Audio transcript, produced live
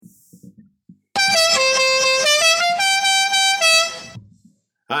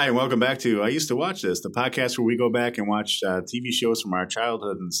Hi, and welcome back to I Used to Watch This, the podcast where we go back and watch TV shows from our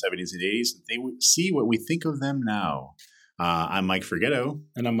childhood in the 70s and 80s and see what we think of them now. I'm Mike Forgetto.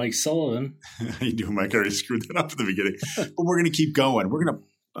 And I'm Mike Sullivan. How you doing, Mike? I already screwed that up at the beginning. But we're going to keep going. We're going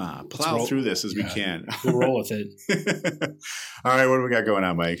to plow through this as we can. We'll roll with it. All right, what do we got going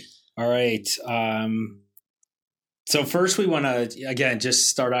on, Mike? All right. So first we want to, again, just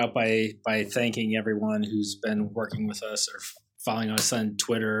start out by thanking everyone who's been working with us or following us on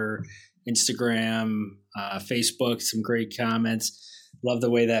Twitter, Instagram, Facebook, some great comments. Love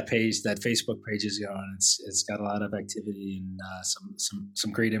the way that Facebook page is going. It's got a lot of activity and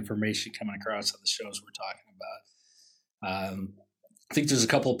some great information coming across on the shows we're talking about. I think there's a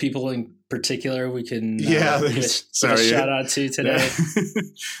couple of people in particular we can give a shout out to today.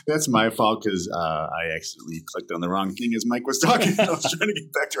 That's my fault because I accidentally clicked on the wrong thing as Mike was talking. I was trying to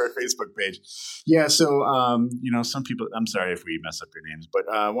get back to our Facebook page. Yeah, so some people. I'm sorry if we mess up your names, but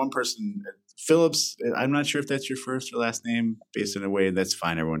one person, Phillips. I'm not sure if that's your first or last name. Based on a way, that's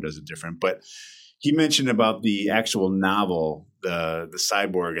fine. Everyone does it different, but he mentioned about the actual novel, the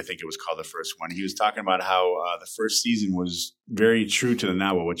Cyborg, I think it was called the first one. He was talking about how the first season was very true to the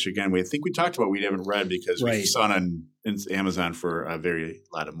novel, which again, I think we talked about we haven't read because we saw it on Amazon for a very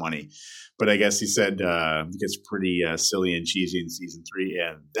lot of money. But I guess he said it gets pretty silly and cheesy in season 3,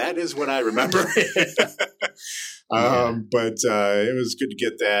 and that is what I remember. But it was good to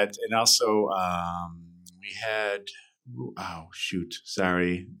get that. And also we had – oh, shoot.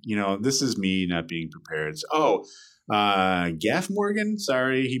 Sorry. This is me not being prepared. Gaff Morgan.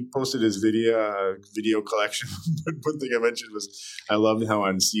 Sorry. He posted his video collection. But one thing I mentioned was I loved how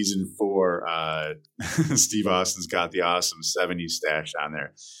on season 4, Steve Austin's got the awesome 70s stash on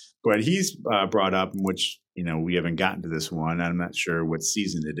there. But he's brought up, which, we haven't gotten to this one. I'm not sure what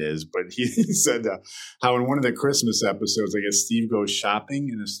season it is, but he said how in one of the Christmas episodes, I guess Steve goes shopping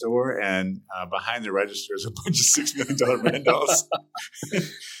in a store and behind the register is a bunch of $6 million Randolphs.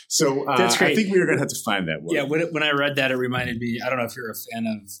 So I think we were going to have to find that one. Yeah, when I read that, it reminded me, I don't know if you're a fan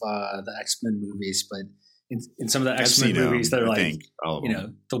of the X-Men movies, but in some of the X-Men movies, they're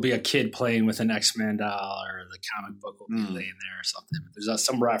there'll be a kid playing with an X-Men doll or the comic book will be laying there or something. But there's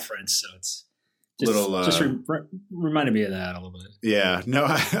some reference, so it's reminded me of that a little bit. Yeah, no,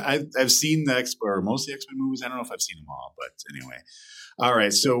 I've seen most of the X-Men movies. I don't know if I've seen them all, but anyway. All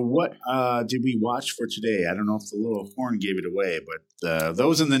right, so what did we watch for today? I don't know if the little horn gave it away, but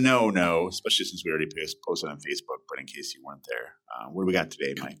those in the know, especially since we already posted on Facebook, but in case you weren't there. What do we got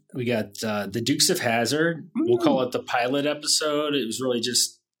today, Mike? We got The Dukes of Hazzard. We'll call it the pilot episode. It was really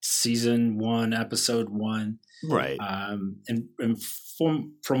just season 1, episode 1. Right. And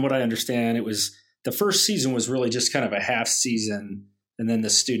from what I understand, it was the first season was really just kind of a half season, and then the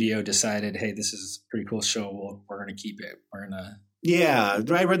studio decided, hey, this is a pretty cool show. We're going to keep it. Yeah,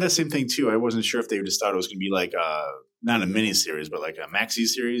 I read that same thing too. I wasn't sure if they just thought it was going to be like not a mini series, but like a maxi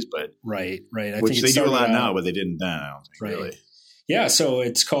series. But right. Which they do a lot now, but they didn't then. I don't think really. Yeah, so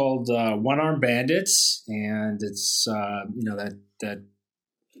it's called One Arm Bandits, and it's that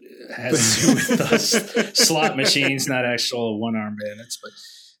has to do with the slot machines, not actual one arm bandits, but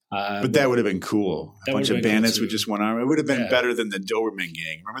that would have been cool. A bunch of bandits with just one arm. It would have been better than the Doberman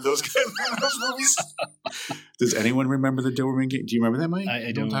Gang. Remember those guys? Those movies? Does anyone remember the Doberman Gang? Do you remember that, Mike?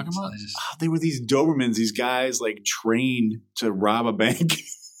 I don't. Talking about? They were these Dobermans. These guys like trained to rob a bank.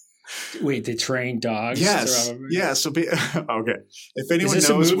 Wait, they trained dogs? Yes. To rob a bank? Yeah. So okay, if anyone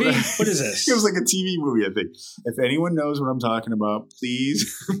knows, a movie? What is this? It was like a TV movie, I think. If anyone knows what I'm talking about, please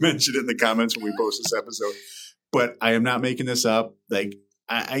mention it in the comments when we post this episode. But I am not making this up. Like.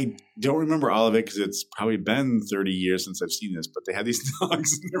 I don't remember all of it because it's probably been 30 years since I've seen this, but they had these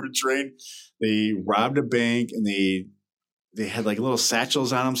dogs and they were trained. They robbed a bank and they had like little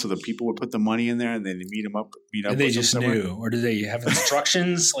satchels on them so that people would put the money in there and then they meet up. And they just knew, or did they have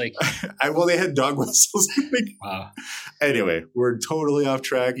instructions? Like, they had dog whistles. Wow. Anyway, we're totally off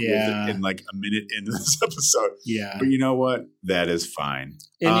track in like a minute into this episode. Yeah. But you know what? That is fine.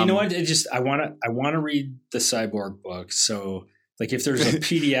 And you know what? I want to read the Cyborg book. So. Like if there's a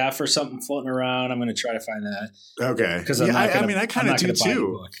PDF or something floating around, I'm going to try to find that. Okay. Because I kind of do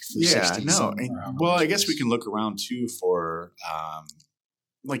too. Yeah, no. Well, I guess we can look around too for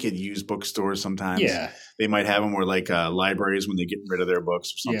like at used bookstores sometimes. Yeah. They might have them where like libraries when they get rid of their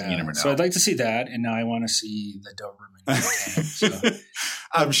books or something. You never know. So I'd like to see that. And now I want to see the Doberman. So.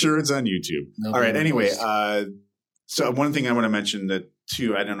 I'm sure it's on YouTube. All right. Anyway, so one thing I want to mention that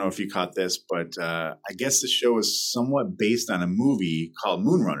too, I don't know if you caught this, but I guess the show is somewhat based on a movie called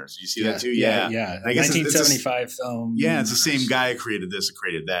Moonrunners. You see that too? Yeah. I guess 1975 film. Yeah, it's the same guy who created this, who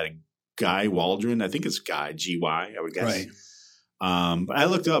created that. Guy Waldron. I think it's Guy, G-Y, I would guess. Right. But I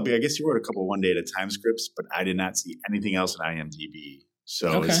looked up. I guess he wrote a couple One Day at a Time scripts, but I did not see anything else on IMDb.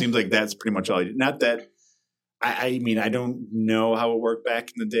 So it seems like that's pretty much all he did. Not that I mean, I don't know how it worked back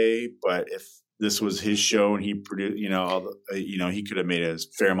in the day, but if this was his show and he produced, he could have made a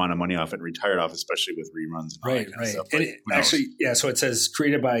fair amount of money off it and retired off, especially with reruns and all that kind of stuff. And actually, yeah. So it says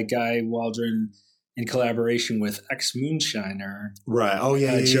created by Guy Waldron in collaboration with ex-Moonshiner. Right. Oh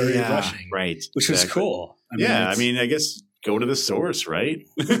yeah, Jerry Rushing. Right. Which was cool. I mean, I guess go to the source, right?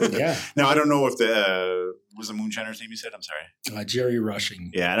 Yeah. Now I don't know if was the Moonshiner's name you said? I'm sorry. Jerry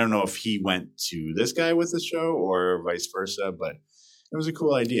Rushing. Yeah, I don't know if he went to this guy with the show or vice versa, but it was a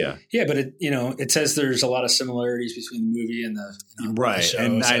cool idea. Yeah, but it says there's a lot of similarities between the movie and the show.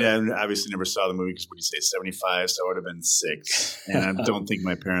 And I obviously never saw the movie because what do you say, 75? So I would have been 6, and I don't think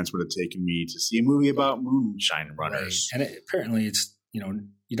my parents would have taken me to see a movie about moonshine runners. Right. And apparently, it's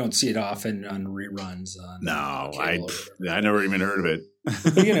you don't see it often on reruns. I never even heard of it.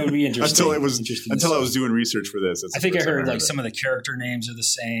 But, it would be interesting. until I was doing research for this. I think I heard some of the character names are the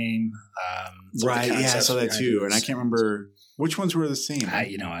same. Right. Yeah, I saw that too, and I can't remember. Which ones were the same?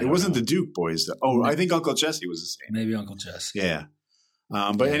 It wasn't the Duke boys. I think Uncle Jesse was the same. Maybe Uncle Jesse. Yeah.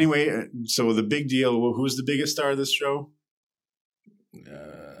 Anyway, so the big deal, who's the biggest star of this show?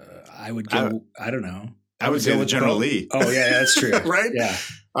 I would go, I don't know. I would say the General Lee. Oh, yeah, that's true. Right? Yeah.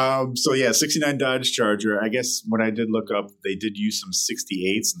 69 Dodge Charger. I guess when I did look up, they did use some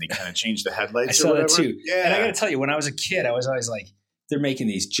 68s and they kind of changed the headlights. I saw that too. Yeah. And I got to tell you, when I was a kid, I was always like, they're making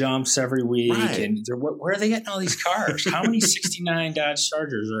these jumps every week, right. And where are they getting all these cars? How many 69 Dodge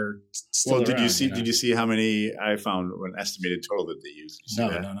Chargers are still around? Did you see how many I found an estimated total that they used? No.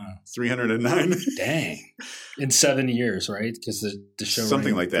 309. Dang. In 7 years, right? Because the show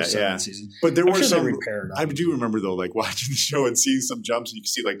something like that, yeah. Seasons. But there were some. Repaired I do remember though, like watching the show and seeing some jumps, and you can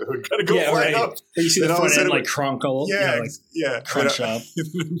see like the hood kind of go flying up. You see the front end like crunkle, crunch up.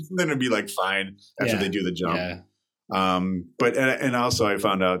 Then it'd be like fine after they do the jump. Yeah. But also I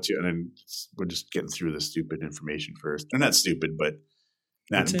found out too, and then we're just getting through the stupid information first. They're not stupid, but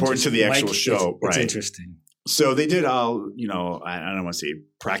not important to the actual show. It's interesting. So they did all, I don't want to say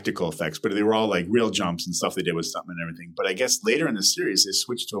practical effects, but they were all like real jumps and stuff they did with something and everything. But I guess later in the series, they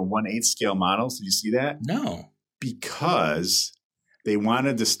switched to a 1/8 scale model. Did you see that? No. Because they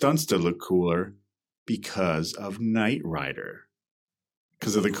wanted the stunts to look cooler because of Knight Rider.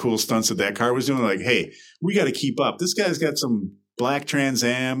 Because of the cool stunts that car was doing. Like, hey, we got to keep up. This guy's got some black Trans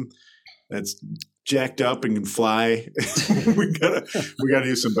Am that's jacked up and can fly. we gotta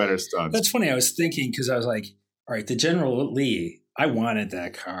do some better stunts. That's funny. I was thinking because I was like, all right, the General Lee, I wanted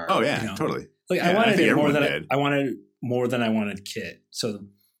that car. Oh yeah, totally. Like I wanted it more than I wanted Kit. So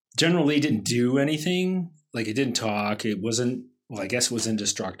General Lee didn't do anything. Like it didn't talk. It wasn't. Well, I guess it was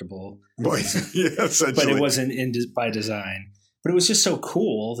indestructible. Boy, yeah, but it wasn't by design. But it was just so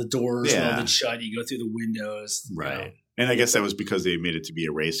cool. The doors welded shut. You go through the windows. Right. And I guess that was because they made it to be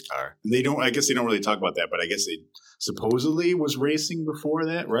a race car. I guess they don't really talk about that, but I guess they supposedly was racing before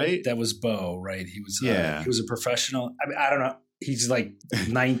that, right? That was Bo, right? He was he was a professional. I mean, I don't know. He's like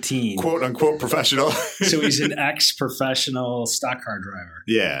 19. Quote unquote professional. So he's an ex-professional stock car driver.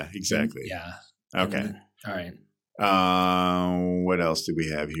 Yeah, exactly. Yeah. Okay. All right. What else did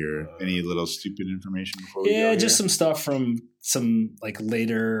we have here? Any little stupid information before we go? Yeah, just some stuff from some like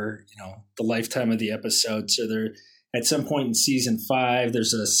later, the lifetime of the episode. So there, at some point in season 5,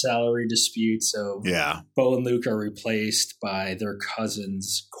 there's a salary dispute. So Bo and Luke are replaced by their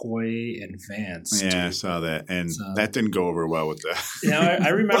cousins Coy and Vance. Yeah, I saw that, and that didn't go over well with the. I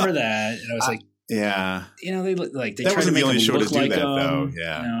remember that, and I was like, yeah, they look like they that tried to make the only them show look to do like that though.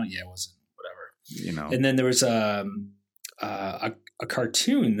 Yeah, it wasn't. Whatever. And then there was a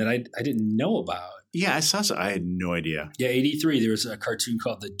cartoon that I didn't know about. Yeah, I saw. I had no idea. Yeah, 83. There was a cartoon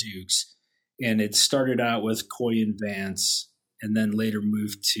called The Dukes, and it started out with Coy and Vance, and then later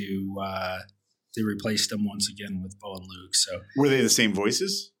moved to. They replaced them once again with Bo and Luke. So were they the same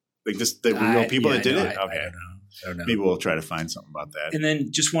voices? Like just the real people that did it? Okay, I don't know. Maybe we'll try to find something about that. And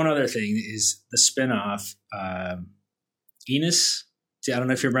then just one other thing is the spinoff, Enos. I don't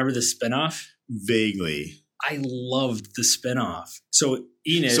know if you remember the spinoff. Vaguely. I loved the spinoff. So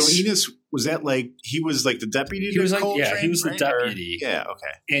Enos was that like he was like the deputy? He was like he was the deputy. Yeah,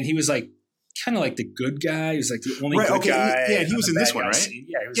 okay. And he was like kind of like the good guy. He was like the only good guy. Yeah, he was in this one, right?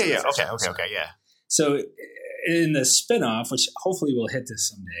 Yeah. Okay, yeah. So in the spinoff, which hopefully we'll hit this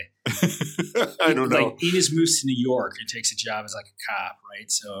someday. I don't know. Like Enos moves to New York and takes a job as like a cop, right?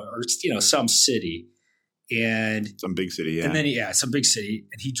 So or some city. And some big city, yeah. And then some big city.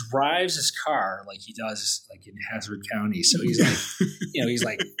 And he drives his car like he does like in Hazard County. So he's like, he's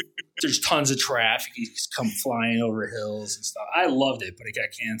like there's tons of traffic. He's come flying over hills and stuff. I loved it, but it got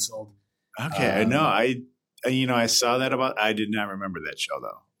canceled. Okay, I know. I saw that I did not remember that show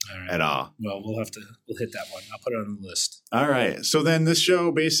though at all. Well, we'll hit that one. I'll put it on the list. All right. So then this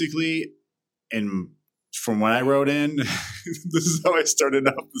show basically, and from when I wrote in, this is how I started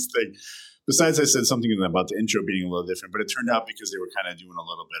off this thing. Besides, I said something about the intro being a little different, but it turned out because they were kind of doing a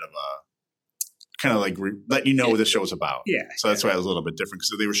little bit of a kind of like letting you know what the show's about. Yeah. So that's why it was a little bit different.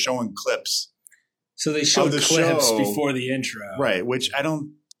 So they were showing clips. So they showed clips before the intro. Right. Which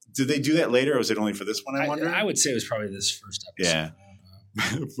did they do that later or was it only for this one? I wonder. I would say it was probably this first episode. Yeah.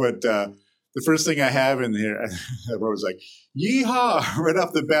 But the first thing I have in here, I was like, yeehaw! Right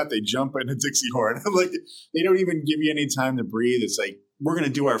off the bat, they jump in a Dixie horn. Like, they don't even give you any time to breathe. It's like, we're going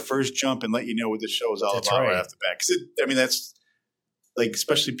to do our first jump and let you know what the show is all about right off the bat. Because, that's like,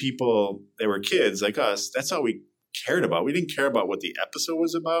 especially people that were kids like us, that's all we cared about. We didn't care about what the episode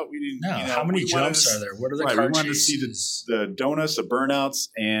was about. We didn't. No, how many jumps are there? What are the car We wanted to see the donuts, the burnouts,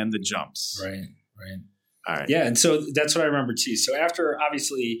 and the jumps. Right. All right. Yeah, and so that's what I remember too. So after,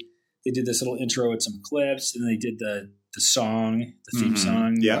 obviously, they did this little intro with some clips, and they did the song, the theme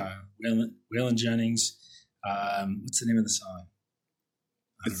song. Yeah. Waylon Jennings. What's the name of the song?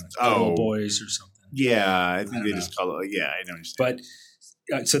 Little Boys or something. Yeah, I think they just call it. Yeah, I know. But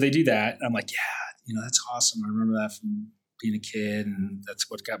so they do that. And I'm like, that's awesome. I remember that from being a kid, and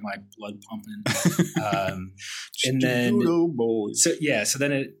that's what got my blood pumping. And then, so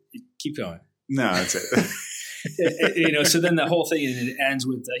then it keep going. No, that's it. So then the whole thing, and it ends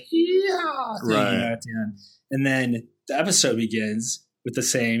with the thing at the end, and then the episode begins with the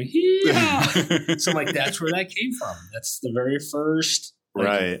same So I'm like, that's where that came from. That's the very first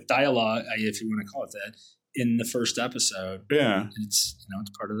dialogue, if you want to call it that, in the first episode. Yeah, and it's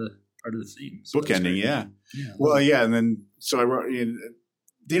it's part of the theme. So bookending, yeah. Well, and then so I wrote.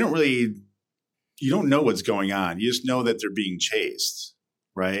 They don't really. You don't know what's going on. You just know that they're being chased.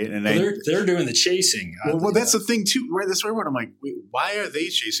 Right, and they're doing the chasing. Well, that's the thing too, right? That's why I'm like, wait, why are they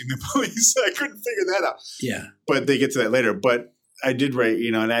chasing the police? I couldn't figure that out. Yeah, but they get to that later. But I did write,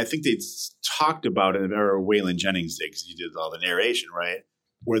 and I think they talked about it, or Waylon Jennings did, because he did all the narration, right?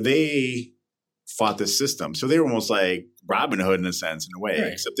 Where they fought the system, so they were almost like Robin Hood in a sense, in a way,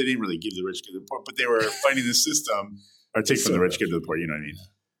 except they didn't really give the rich give the poor, but they were fighting the system, or take from the rich give to the poor. You know what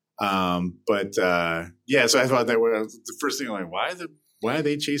I mean? So I thought that was the first thing. I'm like, why are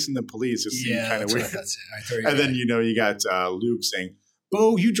they chasing the police? It seemed kind of weird. And then, you got Luke saying,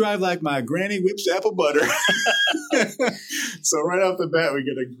 Bo, you drive like my granny whips apple butter. So right off the bat, we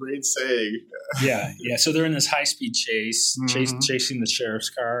get a great saying. Yeah. So they're in this high-speed chase, chasing the sheriff's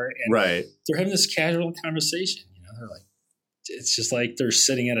car. And they're having this casual conversation. They're like, it's just like they're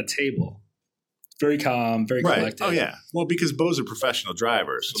sitting at a table. Very calm, very collected. Oh, yeah. Well, because Bo's a professional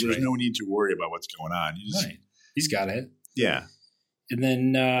driver, so there's no need to worry about what's going on. He's got it. Yeah. And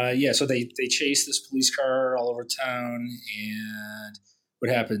then, so they chase this police car all over town, and what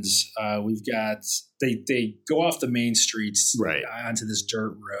happens? We've got they go off the main streets onto this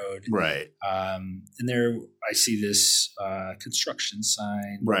dirt road, and there I see this construction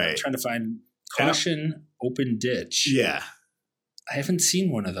sign, I'm trying to find caution, open ditch. Yeah, I haven't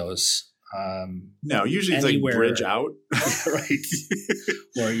seen one of those. No, usually it's like bridge out, or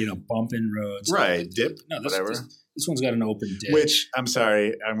bump in roads, dip, whatever. This one's got an open ditch. Which, I'm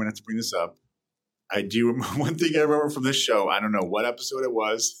sorry, I'm going to have to bring this up. I do, one thing I remember from this show, I don't know what episode it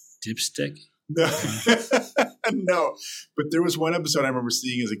was. Dipstick? No. No. But there was one episode I remember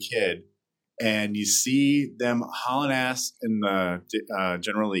seeing as a kid, and you see them hauling ass in the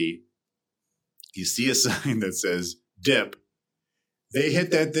General Lee. You see a sign that says, dip. They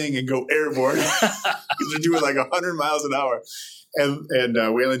hit that thing and go airborne. They're doing like 100 miles an hour. And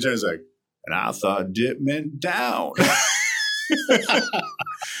Waylon Jennings is like, and I thought dip meant down.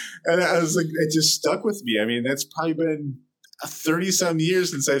 And I was like, it just stuck with me. I mean, that's probably been 30-some years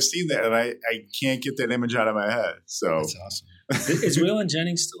since I've seen that, and I can't get that image out of my head. So that's awesome. Is Waylon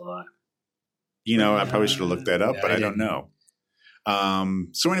Jennings still alive? I probably should have looked that up, but I don't know.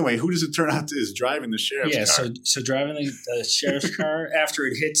 So anyway, who does it turn out to is driving the sheriff's car? So driving the sheriff's car after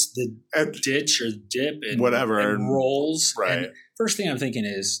it hits the ditch or dip and whatever and rolls. Right. And first thing I'm thinking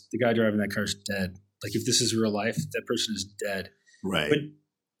is the guy driving that car is dead. Like if this is real life, that person is dead. Right.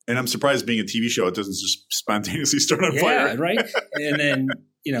 And I'm surprised being a TV show, it doesn't just spontaneously start on fire. Yeah, right. And then,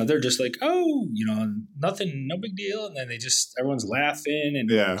 they're just like, oh, nothing, no big deal. And then everyone's laughing and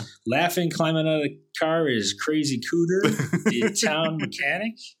laughing, climbing out of the car is Crazy Cooter, the town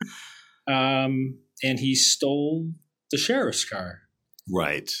mechanic. And he stole the sheriff's car.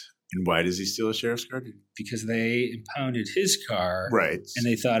 Right. And why does he steal a sheriff's car? because they impounded his car. Right. And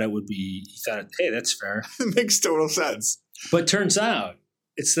they thought it would be, he thought, hey, that's fair. It makes total sense. But turns out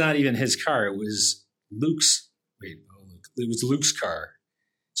it's not even his car. It was it was Luke's car.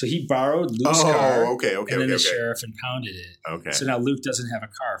 So he borrowed Luke's car. Okay. And then the sheriff impounded it. Okay. So now Luke doesn't have a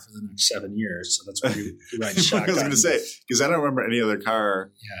car for the next 7 years. So that's why he rides shotgun. I was going to say, because I don't remember any other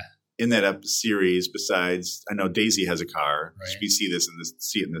car Yeah. in that series besides, I know Daisy has a car. Right. We see it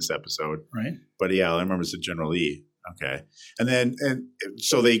in this episode. Right. But yeah, I remember it's a General E. Okay. And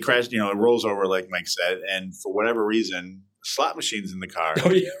so they crashed, it rolls over like Mike said. And for whatever reason, slot machine's in the car.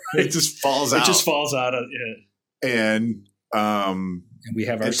 Oh, yeah. Right. It just falls out. It just falls out of it. And we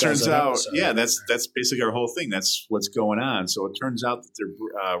have it turns out, that's basically our whole thing. That's what's going on. So it turns out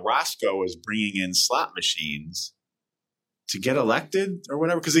that Roscoe is bringing in slot machines to get elected or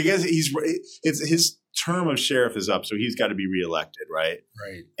whatever, because it's his term of sheriff is up, so he's got to be reelected, right?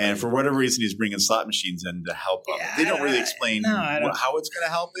 Right. And for whatever reason, he's bringing slot machines in to help him. They don't really explain how it's going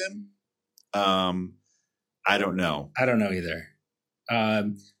to help him. I don't know. I don't know either.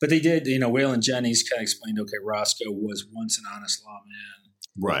 But they did, Waylon Jennings kind of explained, okay, Roscoe was once an honest lawman.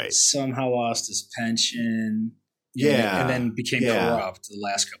 Right. Somehow lost his pension. Yeah. And then became corrupt the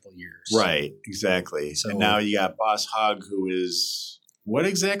last couple of years. Right. Exactly. So, and now you got Boss Hogg, who is, what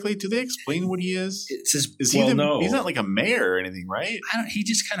exactly? Do they explain what he is? No. He's not like a mayor or anything, right? He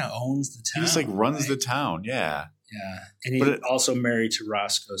just kind of owns the town. He just like runs the town. Yeah. Yeah. And he's also married to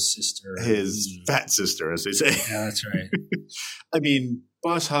Roscoe's sister. His fat sister, as they say. Yeah, that's right. I mean,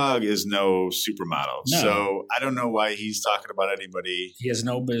 Boss Hogg is no supermodel. No. So I don't know why he's talking about anybody. He has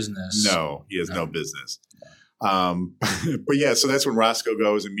no business. No, he has no business. But yeah, so that's when Roscoe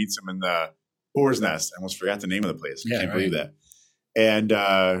goes and meets him in the Boar's Nest. I almost forgot the name of the place. I can't believe that. And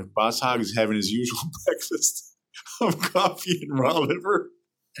Boss Hogg is having his usual breakfast of coffee and raw liver.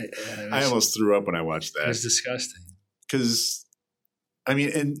 I almost threw up when I watched that. It was disgusting. Because, I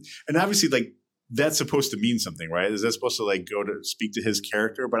mean, and obviously, like, that's supposed to mean something, right? Is that supposed to, like, go to speak to his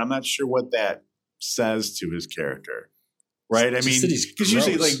character? But I'm not sure what that says to his character, right? I mean, because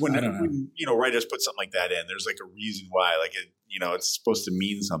usually, like, when writers put something like that in, there's, like, a reason why. Like, it's supposed to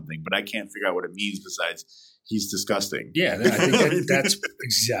mean something. But I can't figure out what it means besides he's disgusting. Yeah, I think that's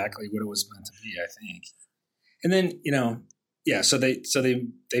exactly what it was meant to be, I think. And then, yeah, so they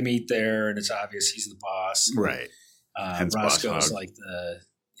meet there, and it's obvious he's the boss. Right. Roscoe's like the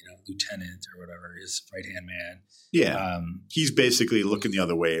lieutenant or whatever, his right hand man. Yeah. He's basically looking the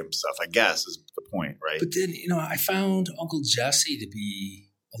other way himself, I guess, is the point, right? But then I found Uncle Jesse to be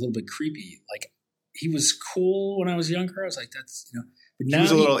a little bit creepy. Like, he was cool when I was younger. I was like, that's But now he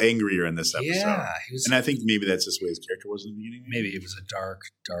was a little angrier in this episode. Yeah, he was, and I think maybe that's just the way his character was in the beginning. Maybe it was a dark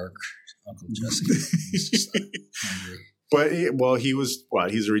Uncle Jesse. He was just angry. But he was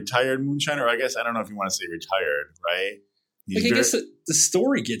he's a retired moonshiner. I guess I don't know if you want to say retired, right? I guess the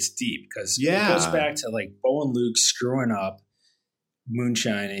story gets deep because it goes back to like Bo and Luke screwing up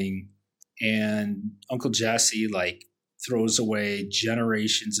moonshining, and Uncle Jesse like throws away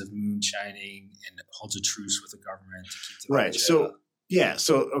generations of moonshining and holds a truce with the government to keep the right.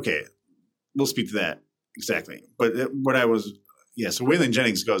 So okay, we'll speak to that exactly. But what I was so Waylon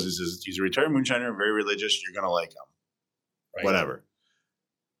Jennings goes is he's a retired moonshiner, very religious. You're gonna like him. Right. Whatever.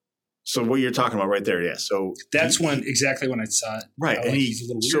 So what you're talking about right there, yeah. So that's exactly when I saw it. Right, and he's a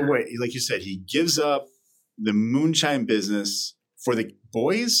little weird. So like you said, he gives up the moonshine business for the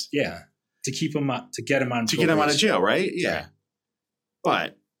boys. Yeah, to keep him to get him on out of jail, right? Yeah.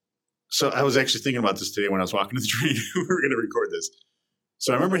 But so I was actually thinking about this today when I was walking to the train. We were going to record this.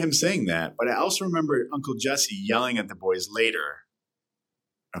 So I remember him saying that, but I also remember Uncle Jesse yelling at the boys later.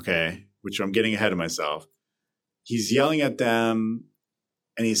 Okay, which I'm getting ahead of myself. He's yelling at them,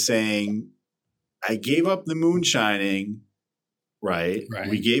 and he's saying, I gave up the moonshining, right?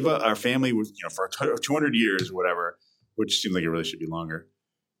 We gave up, our family was, for 200 years or whatever, which seems like it really should be longer.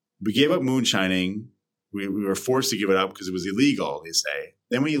 We gave up moonshining. We were forced to give it up because it was illegal, they say.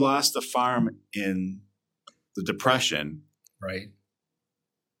 Then we lost the farm in the Depression. Right.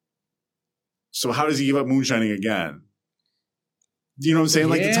 So how does he give up moonshining again? You know what I'm saying?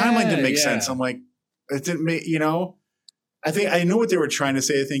 Like the timeline didn't make sense. I'm like, it didn't make, I think I know what they were trying to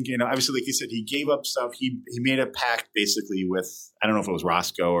say. I think, obviously, like you said, he gave up stuff. He made a pact basically with, I don't know if it was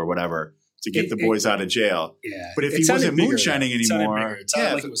Roscoe or whatever, to get the boys out of jail. Yeah. But if he wasn't moonshining anymore. It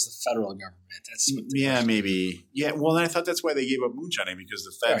sounded like it was the federal government. That's what maybe. Yeah. Well, then I thought that's why they gave up moonshining, because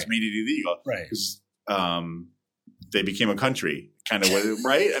the feds made it illegal. Right. Because they became a country, kind of,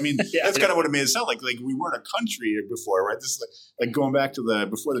 right? I mean, that's kind of what it made it sound like. Like we weren't a country before, right? This is like going back to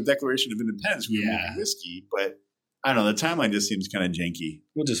before the Declaration of Independence, we were making whiskey, but I don't know. The timeline just seems kind of janky.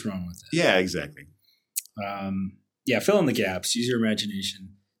 We'll just run with it. Yeah, exactly. Fill in the gaps. Use your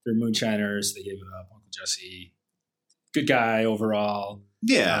imagination. They're moonshiners. They gave it up. Uncle Jesse, good guy overall.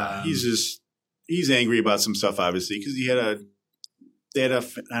 Yeah, he's angry about some stuff, obviously, because they had a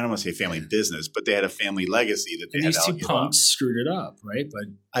I don't want to say family business, but they had a family legacy that they and had these to two give punks up. screwed it up, right? But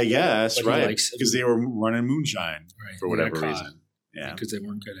I guess but right because they were running moonshine for whatever reason. Yeah, because they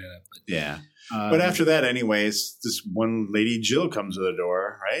weren't good at it. But, yeah. But after that, anyways, this one lady, Jill, comes to the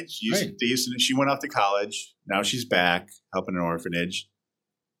door, right? She went off to college. Now she's back helping an orphanage.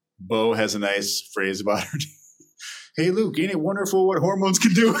 Bo has a nice phrase about her. Hey, Luke, ain't it wonderful what hormones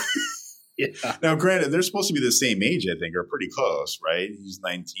can do? Yeah. Now, granted, they're supposed to be the same age, I think, or pretty close, right? He's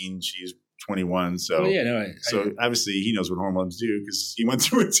 19, she's 21. So, obviously he knows what hormones do because he went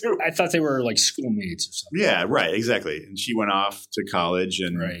through it too. I thought they were like schoolmates or something. Yeah, right, exactly. And she went off to college,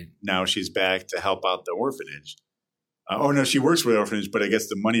 and now she's back to help out the orphanage. No, she works for the orphanage, but I guess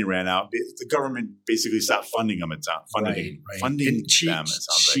the money ran out. The government basically stopped funding them. It sounds funding them.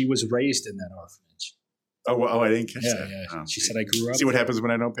 She was raised in that orphanage. Oh, I didn't catch that. Yeah. Oh, she said, "I grew up." See what happens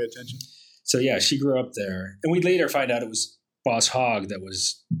when I don't pay attention. So yeah, she grew up there, and we later find out it was Boss Hogg that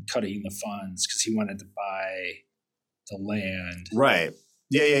was cutting the funds because he wanted to buy the land. Right.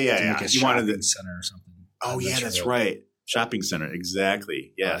 Yeah. He wanted the center or something. Oh, yeah, that's right. Shopping center.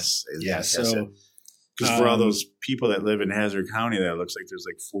 Exactly. Yes. Yeah. So, because for all those people that live in Hazard County, that looks like there's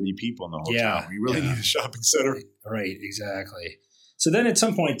like 40 people in the whole town. We really need a shopping center. Right. Exactly. So then at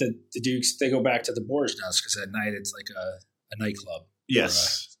some point, the Dukes, they go back to the Boar's Nest because at night it's like a nightclub.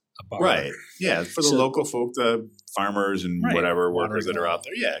 Yes. A bar. Right. Yeah. For the local folk, the farmers and whatever workers that are out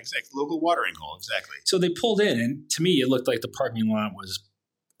there. Yeah, exactly. Local watering hole. Exactly. So they pulled in, and to me, it looked like the parking lot was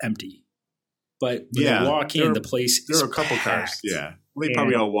empty. But when you walk in, the place there are a couple cars. Yeah. Well, they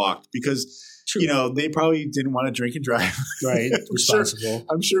probably all walked because, they probably didn't want to drink and drive. Right. Responsible.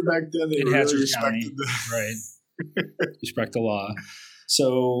 I'm sure back then they really respected right. Respect the law.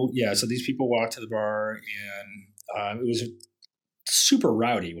 So, so these people walked to the bar, and it was super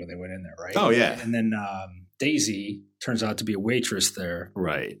rowdy when they went in there, right? Oh, yeah. And then Daisy turns out to be a waitress there.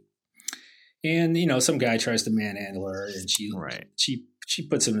 Right. And, some guy tries to manhandle her, and she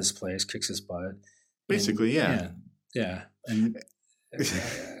puts him in his place, kicks his butt. Basically, Yeah. And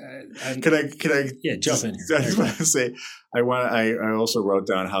can I jump in here. I just want to say I also wrote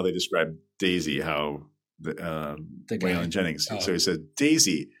down how they described Daisy, how Waylon Jennings. Oh. So he said,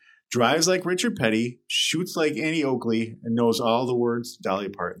 Daisy drives like Richard Petty, shoots like Annie Oakley, and knows all the words to Dolly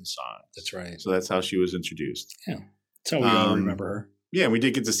Parton's songs. That's right. So that's how she was introduced. Yeah. That's how we all remember her. Yeah, we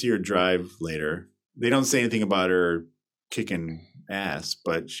did get to see her drive later. They don't say anything about her kicking ass,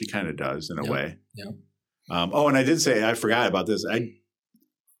 but she kind of does in a way. Yeah. And I did say, I forgot about this.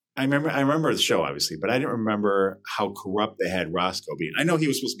 I remember the show, obviously, but I didn't remember how corrupt they had Roscoe being. I know he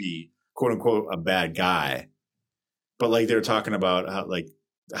was supposed to be, quote unquote, a bad guy, but like they were talking about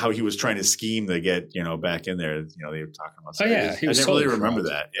how he was trying to scheme to get, back in there. They were talking about. Oh yeah, I didn't really remember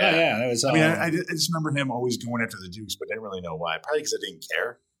that. Yeah, oh, yeah, that was. I just remember him always going after the Dukes, but I didn't really know why. Probably because I didn't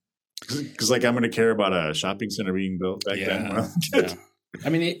care. Because I'm going to care about a shopping center being built back then. When I was a kid. I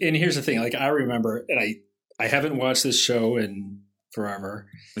mean, and here's the thing. Like I remember, and I haven't watched this show in forever.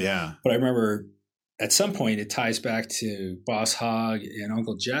 Yeah, but I remember at some point it ties back to Boss Hogg and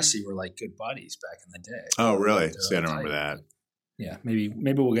Uncle Jesse were like good buddies back in the day. Oh, really? See, I don't remember that. Yeah, maybe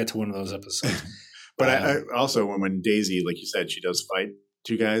we'll get to one of those episodes. But I also, when Daisy, like you said, she does fight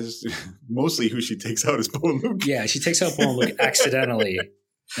two guys. Mostly, who she takes out is Bo and Luke. Yeah, she takes out Bo and Luke accidentally.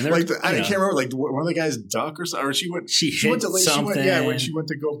 And I can't remember, like one of the guys duck or something. Or she went to something. When she went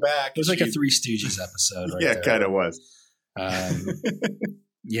to go back, it was like a Three Stooges episode. Right it kind of was.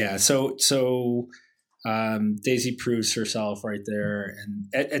 Yeah. So Daisy proves herself right there,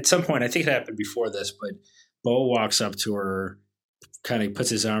 and at some point, I think it happened before this, but Bo walks up to her, kind of puts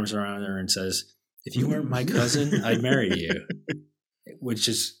his arms around her, and says, "If you weren't my cousin, I'd marry you," which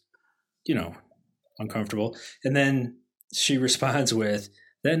is, uncomfortable. And then she responds with,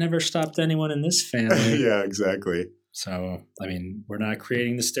 "That never stopped anyone in this family." Yeah, exactly. So, I mean, we're not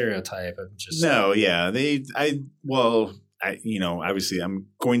creating the stereotype. Obviously I'm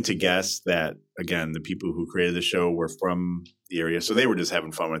going to guess that, again, the people who created the show were from the area. So they were just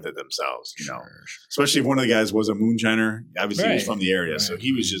having fun with it themselves, especially if one of the guys was a moonshiner. Obviously he was from the area. Right. So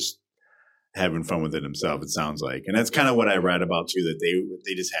he was just having fun with it himself, it sounds like. And that's kind of what I read about too, that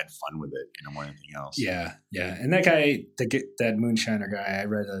they just had fun with it, more than anything else. Yeah. Yeah. And that guy, that moonshiner guy, I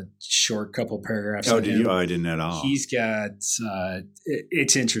read a short couple paragraphs. Oh, did you? Oh, I didn't at all. He's got,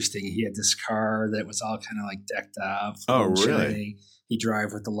 it's interesting. He had this car that was all kind of like decked out. Oh, really? he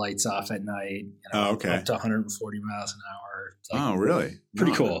drive with the lights off at night. Okay. Up to 140 miles an hour. Oh, really?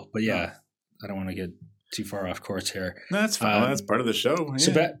 Pretty cool. But yeah, I don't want to get too far off course here. No, that's fine. That's part of the show. Yeah.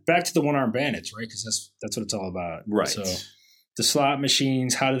 So back to the one-armed bandits, right? Because that's what it's all about. Right. So the slot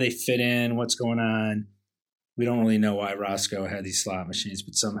machines, how do they fit in? What's going on? We don't really know why Roscoe had these slot machines,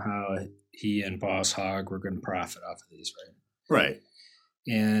 but somehow he and Boss Hogg were going to profit off of these, right? Right.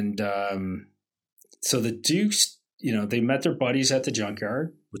 And so the Dukes, they met their buddies at the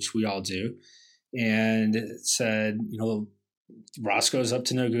junkyard, which we all do, and said, Roscoe's up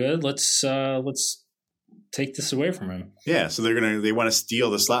to no good. Let's take this away from him. Yeah, so they want to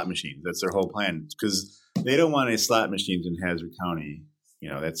steal the slot machines. That's their whole plan, because they don't want any slot machines in Hazard County.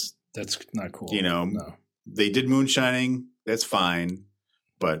 That's not cool. No. They did moonshining. That's fine,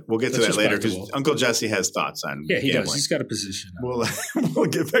 but we'll get to that later because Uncle Jesse has thoughts on. Yeah, he gambling. does. He's got a position. We'll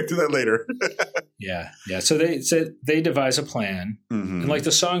get back to that later. Yeah. So they devise a plan, mm-hmm. and like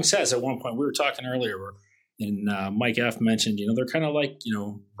the song says, at one point we were talking earlier, and Mike F mentioned, they're kind of like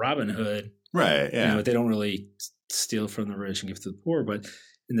Robin Hood. Right. Yeah. They don't really steal from the rich and give to the poor, but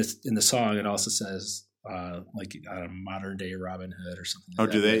in the song it also says like modern day Robin Hood or something. Oh,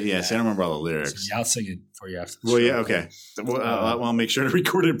 do they? Yes, I don't remember all the lyrics. So, yeah, I'll sing it for you after. Well, yeah, okay. Well, I'll make sure to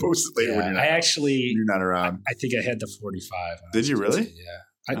record it and post it later. Yeah, when you're not around. I think I had the 45. Did you really?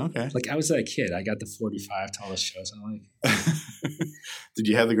 Yeah. Okay. Like I was that kid. I got the 45 to all the shows I like. Did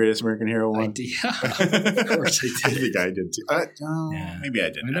you have the Greatest American Hero one? I did. Yeah, of course I did. I think I did too. Maybe I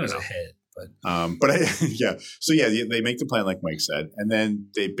didn't. I mean, that was a hit. So they make the plan like Mike said, and then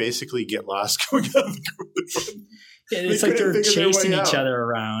they basically get lost going out of the front. Yeah, it's like they're chasing each other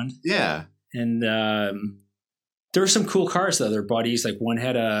around. Yeah, and there were some cool cars though. Their buddies, like one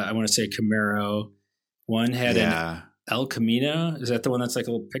had I want to say Camaro, one had an El Camino. Is that the one that's like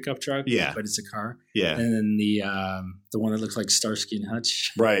a little pickup truck? Yeah, but it's a car. Yeah, and then the one that looks like Starsky and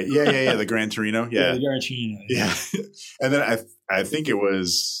Hutch. Right. Yeah. The Gran Torino. Yeah, the Gran Torino. Yeah, and then I think it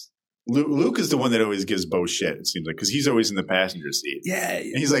was. Luke is the one that always gives Bo shit, it seems like, because he's always in the passenger seat. Yeah.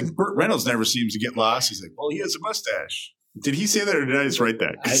 And he's like, Burt Reynolds never seems to get lost. He's like, well, he has a mustache. Did he say that or did I just write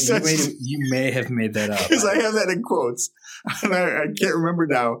that? You may have made that up. Because I have that in quotes. And I can't remember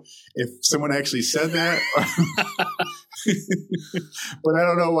now if someone actually said that. But I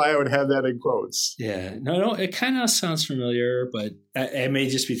don't know why I would have that in quotes. Yeah. No, it kind of sounds familiar, but I may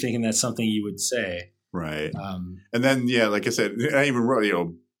just be thinking that's something you would say. Right. And then, like I said, I even wrote,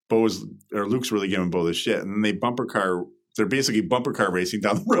 Luke's really giving Bo this shit, and then they're basically bumper car racing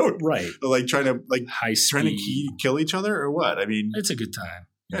down the road. Right. They're like trying to high speed. Trying to kill each other or what? I mean, it's a good time.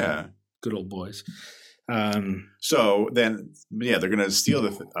 Yeah. Good old boys. So then, they're going to steal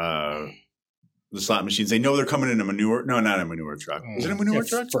the slot machines. They know they're coming in a manure. No, not a manure truck. Is it a manure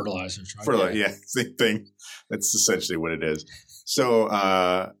truck? Fertilizer truck. Yeah, same thing. That's essentially what it is. So,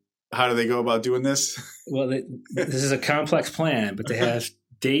 how do they go about doing this? Well, this is a complex plan, but they have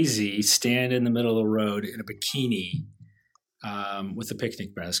Daisy stand in the middle of the road in a bikini with a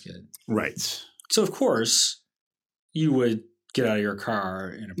picnic basket. Right. So, of course, you would get out of your car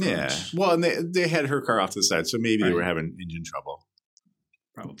and approach. Yeah. Well, and they had her car off to the side, so maybe they were having engine trouble.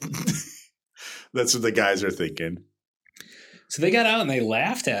 Probably. That's what the guys are thinking. So they got out and they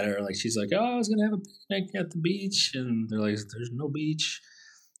laughed at her. Like, she's like, oh, I was going to have a picnic at the beach. And they're like, there's no beach.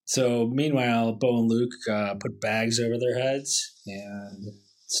 So meanwhile, Bo and Luke put bags over their heads and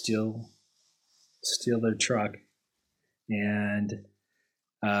steal their truck. And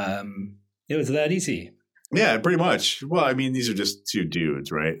it was that easy. Yeah, pretty much. Well, I mean, these are just two dudes,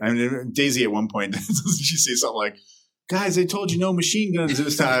 right? I mean, Daisy at one point, she says something like, guys, they told you no machine guns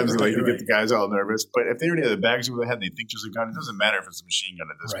this time. So like, you get the guys all nervous. But if they already have the bags over their head and they think there's a gun, it doesn't matter if it's a machine gun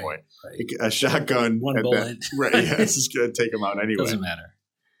at this point. Right. A shotgun. One bullet. Right. Yeah, it's just going to take them out anyway. Doesn't matter.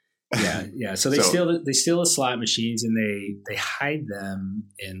 Yeah. So they steal the slot machines and they hide them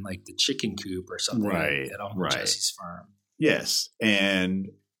in like the chicken coop or something at Uncle Jesse's farm. Yes. And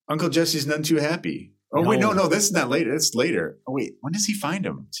Uncle Jesse's none too happy. Oh, wait, no, that's not later. It's later. Oh, wait, when does he find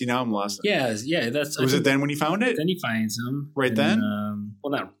him? See, now I'm lost. Yeah. Was it then when he found it? Then he finds him. Right then?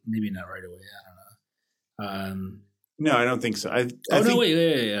 Well, maybe not right away. I don't know. No, I don't think so. I think,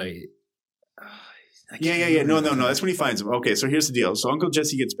 wait. Yeah. No. That's when he finds him. Okay, so here's the deal. So Uncle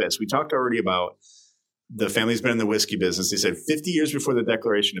Jesse gets pissed. We talked already about the family's been in the whiskey business. They said 50 years before the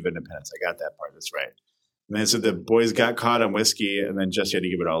Declaration of Independence. I got that part. That's right. And then said the boys got caught on whiskey, and then Jesse had to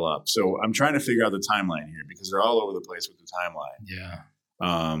give it all up. So I'm trying to figure out the timeline here because they're all over the place with the timeline. Yeah.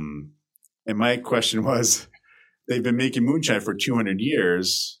 And my question was, they've been making moonshine for 200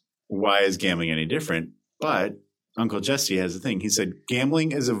 years. Why is gambling any different? But Uncle Jesse has a thing. He said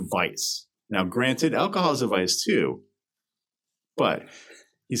gambling is a vice. Now, granted, alcohol is a vice too, But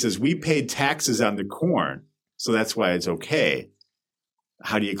he says, we paid taxes on the corn, so that's why it's okay.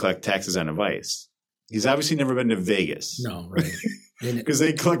 How do you collect taxes on advice? He's obviously never been to Vegas. No, right. Because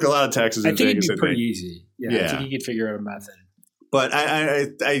they collect a lot of taxes in I think Vegas. it'd be pretty easy. Yeah, I think you could figure out a method. But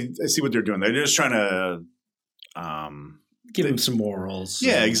I see what they're doing. They're just trying to give them some morals.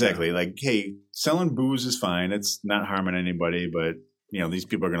 Yeah, exactly. Like, hey, selling booze is fine. It's not harming anybody, but these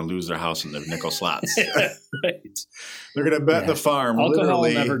people are going to lose their house in the nickel slots. Right. They're going to bet the farm. Alcohol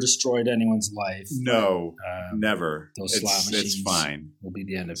literally never destroyed anyone's life. No, never. Those slot machines it's fine. Will be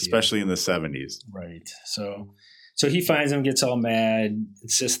the end of you. Especially in the 70s. Right. So he finds him, gets all mad,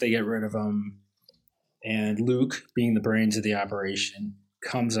 insists they get rid of him. And Luke, being the brains of the operation,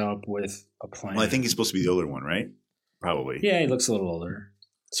 comes up with a plan. Well, I think he's supposed to be the older one, right? Probably. Yeah, he looks a little older.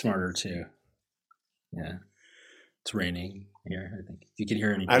 Smarter, too. Yeah. It's raining here, I think. If you can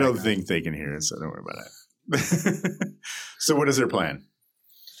hear any background. I don't think they can hear it, so don't worry about it. So what is their plan?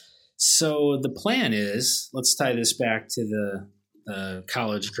 So the plan is, let's tie this back to the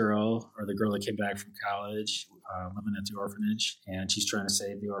college girl, or the girl that came back from college, living at the orphanage, and she's trying to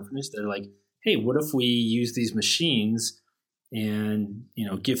save the orphanage. They're like, hey, what if we use these machines and,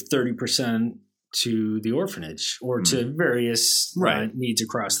 give 30% to the orphanage or to various needs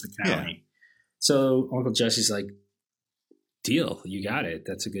across the county? Yeah. So Uncle Jesse's like, deal, you got it.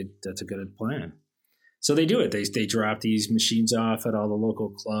 That's a good plan. So they do it. They drop these machines off at all the local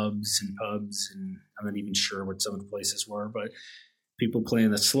clubs and pubs, and I'm not even sure what some of the places were, but people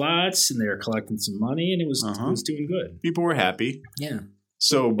playing the slots, and they were collecting some money, and it was doing good. People were happy. Yeah.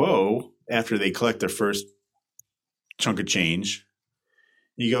 So Bo, after they collect their first chunk of change,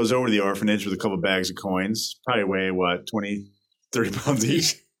 he goes over to the orphanage with a couple bags of coins, probably weigh 20, 30 pounds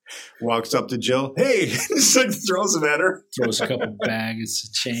each. Walks up to Jill. Hey, just like throws them at her. Throws a couple bags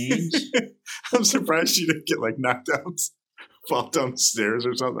of change. I'm surprised she didn't get knocked out, fall down the stairs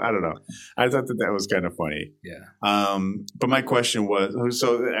or something. I don't know. I thought that was kind of funny. Yeah. But my question was,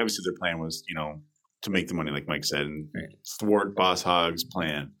 so obviously their plan was, to make the money, like Mike said, and thwart Boss Hogg's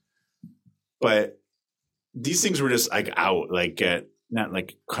plan. But these things were just out, at not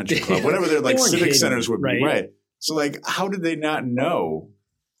like country club, whatever they're like civic hidden, centers would be, right? So how did they not know?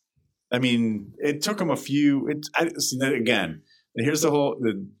 I mean, it took them a few. See that again. Here's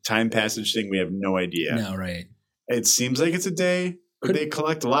the time passage thing. We have no idea. No, right. It seems like it's a day, but they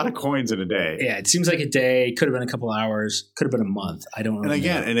collect a lot of coins in a day. Yeah, it seems like a day. Could have been a couple hours. Could have been a month. I don't know. And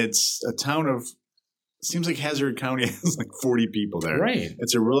again, and it's a town of. It seems like Hazard County has 40 people there. Right.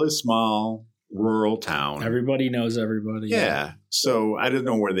 It's a really small rural town. Everybody knows everybody. Yeah. So I don't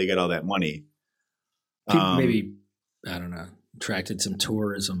know where they get all that money. People maybe, I don't know, attracted some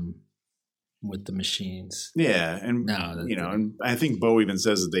tourism with the machines. Yeah. And, and I think Bo even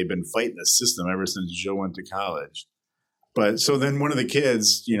says that they've been fighting the system ever since Joe went to college. But so then one of the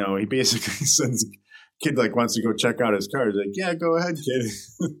kids, he basically sends kid wants to go check out his car. He's like, yeah, go ahead, kid.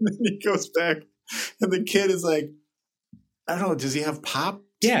 And then he goes back and the kid is like, I don't know, does he have pop?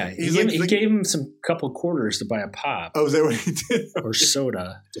 Yeah, he gave him some couple quarters to buy a pop. Oh, is that what he did? Or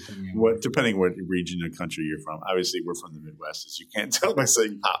soda, depending what region of country you're from. Obviously, we're from the Midwest, as you can't tell by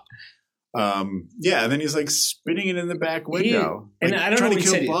saying pop. And then he's spitting it in the back window. And I don't know, trying to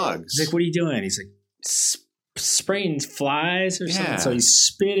kill bugs. He's like, what are you doing? He's like, spraying flies or something. So he's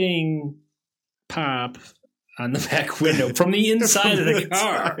spitting pop on the back window from the inside of the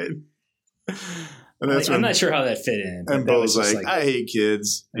car. And that's I'm not sure how that fit in. And Bo's like, I hate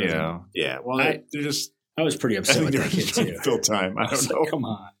kids. Yeah. Well, they're just. I was pretty upset with that kid too. Fill time. I don't know. Come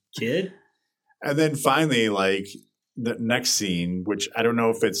on, kid. And then finally, the next scene, which I don't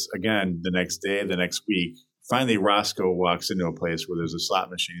know if it's again the next day, the next week. Finally, Roscoe walks into a place where there's a slot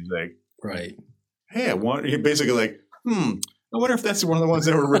machine. He's like, right. Hey, You're basically like, I wonder if that's one of the ones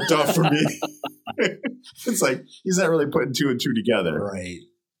that were ripped off for me. It's like he's not really putting two and two together, right?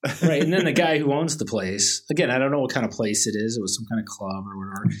 Right. And then the guy who owns the place, again, I don't know what kind of place it is. It was some kind of club or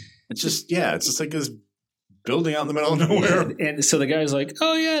whatever. It's just like this building out in the middle of nowhere. Yeah, and so the guy's like,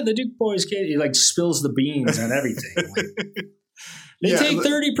 oh, yeah, the Duke boys can't. He spills the beans on everything. They take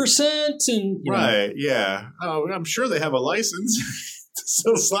 30% and. Right. Yeah. Oh, I'm sure they have a license to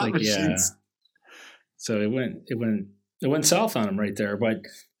sell slot machines. Yeah. So it went south on him right there. But,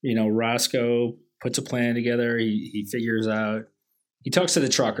 Roscoe puts a plan together. He figures out. He talks to the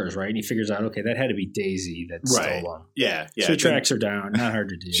truckers, right? And he figures out, okay, that had to be Daisy that stole them. Yeah. So he tracks her down. Not hard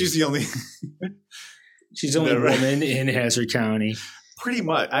to do. She's the only woman in Hazard County. Pretty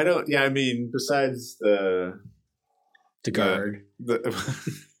much. I don't. Yeah. I mean, besides the guard.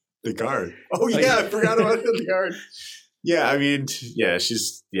 The guard. Oh yeah, I forgot about the guard. Yeah. I mean,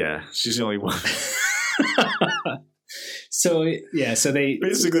 she's the only one. So they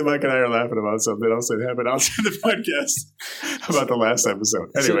basically Mike and I are laughing about something else that happened outside the podcast about the last episode.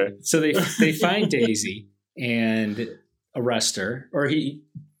 Anyway, so they find Daisy and arrest her, or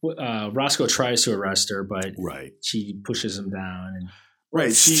Roscoe tries to arrest her, but she pushes him down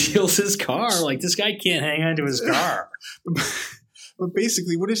and steals his car. Like, this guy can't hang on to his car. But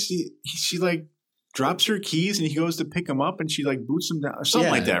basically, what is she? She like drops her keys and he goes to pick him up and she like boots him down or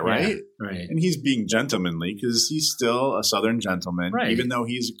something like that, right? Yeah, right. And he's being gentlemanly because he's still a Southern gentleman, even though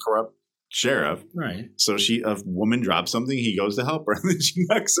he's a corrupt sheriff. Right. So a woman drops something, he goes to help her, and then she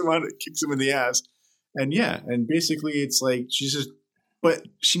knocks him out, kicks him in the ass. And and basically it's like but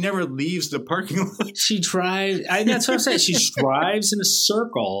she never leaves the parking lot. She drives. That's what I'm saying. She drives in a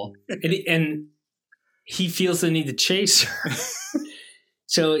circle, and he feels the need to chase her.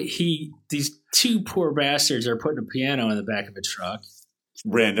 So these two poor bastards are putting a piano in the back of a truck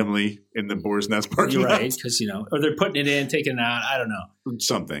randomly in the Boar's Nest parking lot. Right? Because or they're putting it in, taking it out. I don't know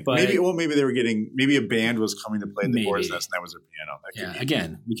something. But maybe they were maybe a band was coming to play the Boar's Nest, and that was their piano.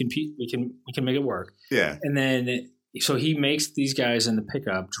 Again, we can make it work. Yeah, and then. So he makes these guys in the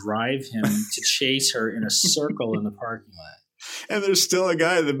pickup drive him to chase her in a circle in the parking lot. And there's still a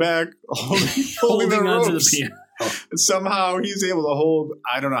guy in the back holding onto the piano. And somehow he's able to hold,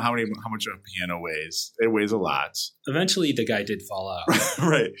 I don't know how much a piano weighs. It weighs a lot. Eventually the guy did fall out.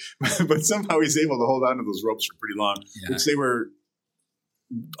 Right. But somehow he's able to hold on to those ropes for pretty long, which they were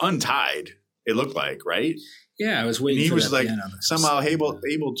untied, it looked like, right? Yeah, I was waiting for that. And he was like somehow able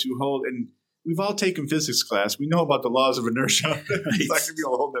to hold, and we've all taken physics class. We know about the laws of inertia. He's not going to be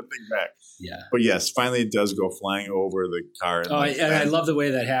able to hold that thing back. Yeah. But yes, finally it does go flying over the car. And I love the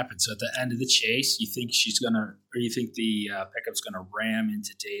way that happens. So at the end of the chase, you think you think the pickup's going to ram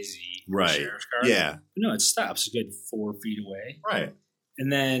into Daisy, the sheriff's car. Yeah. But no, it stops a good 4 feet away. Right.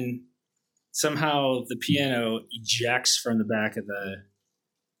 And then somehow the piano ejects from the back of the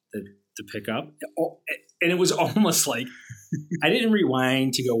pickup. And it was almost like, I didn't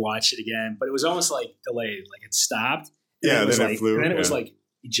rewind to go watch it again, but it was almost like delayed. Like it stopped. Yeah, then it flew. And then it was like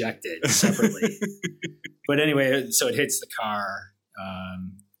ejected separately. But anyway, so it hits the car.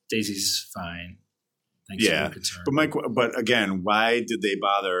 Daisy's fine. Thanks for your concern. But again, why did they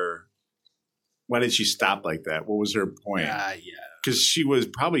bother? Why did she stop like that? What was her point? Yeah. Because she was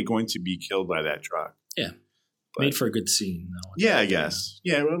probably going to be killed by that truck. Yeah. But, made for a good scene, though. Yeah, I guess.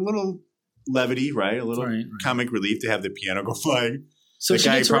 Yeah, a little levity, right? A little comic relief to have the piano go flying. So the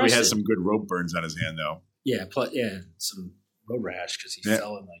guy probably has some good rope burns on his hand, though. Yeah, some road rash because he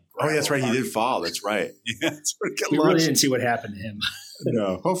fell in like. Oh, that's right. He did fall. That's right. Yeah, we really didn't see what happened to him.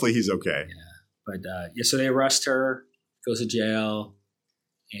 No, hopefully he's okay. Yeah, but so they arrest her, goes to jail,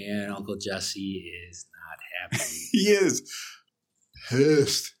 and Uncle Jesse is not happy. He is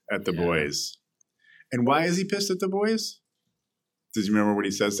pissed at the boys. And why is he pissed at the boys? Did you remember what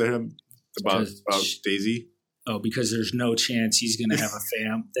he says to him about Daisy? Oh, because there's no chance he's going to have a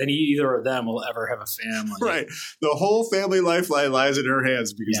fam. Then either of them will ever have a family. Right. The whole family lifeline lies in her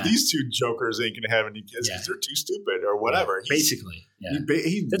hands because these two jokers ain't going to have any kids because they're too stupid or whatever. Basically. Yeah.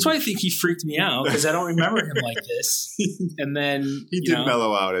 That's why I think he freaked me out because I don't remember him like this. And then he did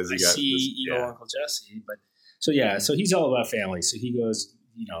mellow out as he got see Uncle Jesse. But so he's all about family. So he goes,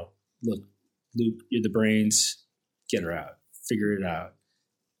 look, Luke, you're the brains. Get her out. Figure it out.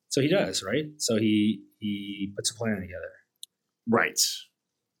 So he does, right? So he puts a plan together. Right.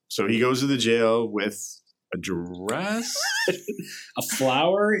 So he goes to the jail with a dress? A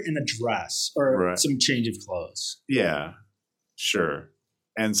flower and a dress or some change of clothes. Yeah, sure.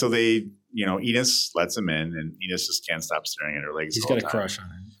 And so they, Enos lets him in and Enos just can't stop staring at her legs. He's got a crush on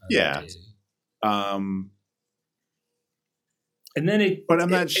her. Yeah. And then but I'm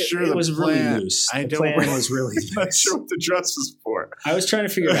not sure it was really loose. The plan was really loose. I'm not sure what the dress was for. I was trying to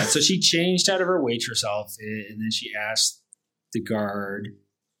figure it out. So she changed out of her waitress outfit, and then she asked the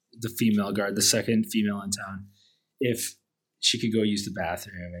female guard, the second female in town, if she could go use the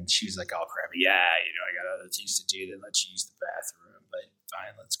bathroom. And she was like, "Oh crap, yeah, I got other things to do than let you use the bathroom, but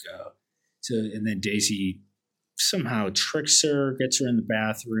fine, let's go." So, and then Daisy somehow tricks her, gets her in the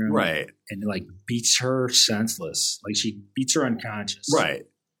bathroom, right, and like beats her senseless. Like she beats her unconscious, right.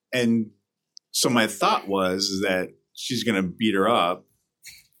 And so my thought was that she's going to beat her up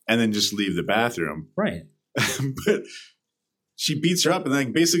and then just leave the bathroom, right? But she beats her up and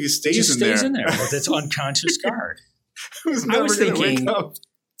then basically stays in there with its unconscious guard. I was thinking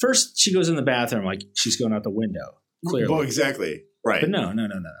first she goes in the bathroom like she's going out the window. Clearly, well, exactly, right? But no.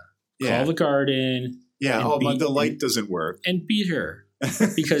 Yeah. Call the guard in. Yeah, the light doesn't work. And beat her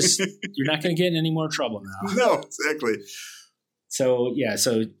because you're not going to get in any more trouble now. No, exactly. So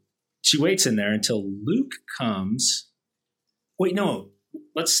she waits in there until Luke comes. Wait, no,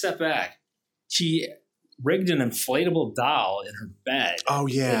 let's step back. She rigged an inflatable doll in her bed. Oh,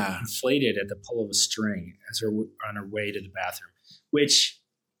 yeah. And inflated at the pull of a string as her on her way to the bathroom, which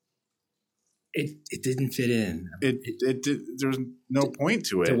it didn't fit in. It did. There was no point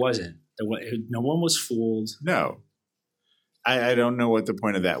to it. There wasn't. No one was fooled. No. I don't know what the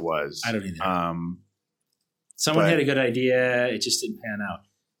point of that was. I don't either. Someone had a good idea. It just didn't pan out.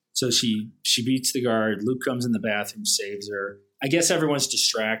 So she beats the guard. Luke comes in the bathroom, saves her. I guess everyone's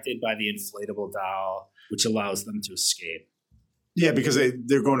distracted by the inflatable doll, which allows them to escape. Yeah, because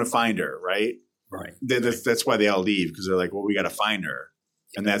they're going to find her, right? Right. That's why they all leave, because they're like, well, we got to find her.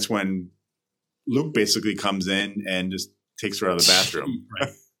 And that's when Luke basically comes in and just takes her out of the bathroom.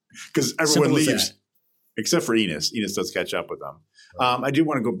 Right. Because everyone leaves, except for Enos. Enos does catch up with them. Right. I do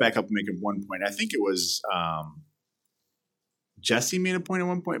want to go back up and make one point. I think it was Jesse made a point at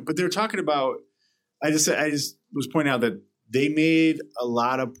one point, but they were talking about. I just was pointing out that they made a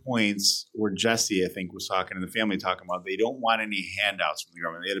lot of points where Jesse, I think, was talking and the family talking about they don't want any handouts from the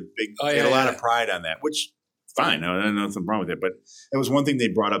government. They had a lot of pride on that, which fine. I don't know nothing wrong with it, but that was one thing they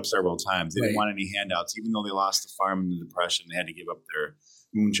brought up several times. They didn't want any handouts, even though they lost the farm in the Depression. They had to give up their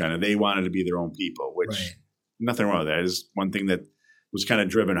moonshine, and they wanted to be their own people. Which nothing wrong with that. Is one thing that was kind of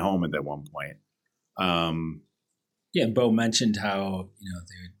driven home at that one point. Yeah, Bo mentioned how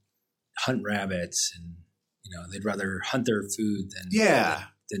they would hunt rabbits, and they'd rather hunt their food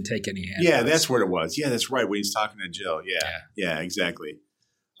than take any handouts. Yeah, that's what it was. Yeah, that's right. When he's talking to Jill. Yeah, exactly.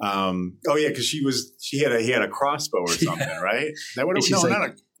 Because he had a crossbow or something, right? That would have not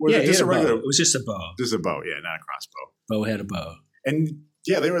a. Was it just a regular? It was just a bow. Just a bow, yeah, not a crossbow. Bo had a bow, and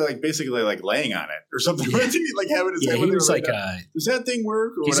yeah, they were basically laying on it or something. Yeah. Having his he was like, does that thing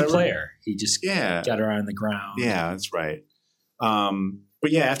work? Or he's whatever? A player. He just got her on the ground. Yeah, that's right. But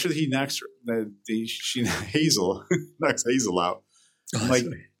yeah, after he knocks Hazel knocks Hazel out.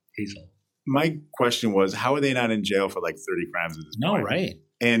 Hazel. My question was, how are they not in jail for 30 crimes at this point? No, right.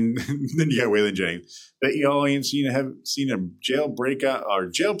 And then you got Waylon Jennings. That you all ain't seen a jailbreak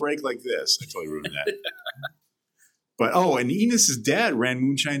like this. I totally ruined that. But and Enos's dad ran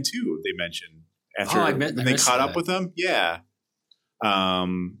moonshine too. They mentioned after when they caught up with him. Yeah.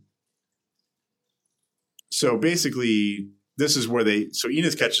 So basically, this is where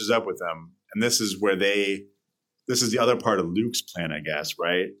Enos catches up with them, and this is the other part of Luke's plan, I guess,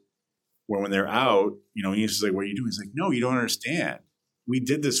 right? Where when they're out, Enos is like, "What are you doing?" He's like, "No, you don't understand. We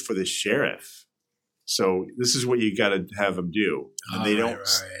did this for the sheriff. So this is what you got to have them do." And they don't.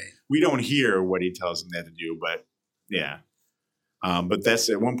 Right. We don't hear what he tells them they have to do, but yeah. But that's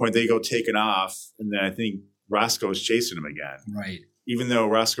at one point they go taking off, and then I think Roscoe's chasing him again. Right. Even though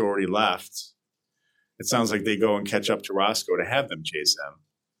Roscoe already left, it sounds like they go and catch up to Roscoe to have them chase him.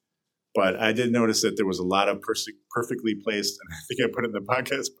 But I did notice that there was a lot of perfectly placed, and I think I put it in the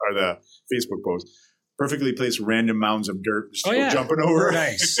podcast or the Facebook post, perfectly placed random mounds of dirt just jumping over.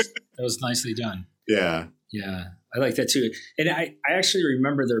 Nice. That was nicely done. Yeah. Yeah. I like that too. And I actually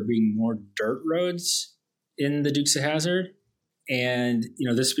remember there being more dirt roads in the Dukes of Hazzard. And,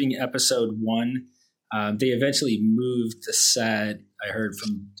 this being episode 1, they eventually moved the set, I heard,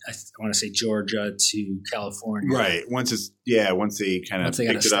 from, I want to say Georgia to California. Right. Once they kind of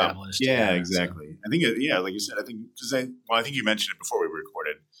picked it up. Yeah, exactly. So. I think, like you said, I think you mentioned it before we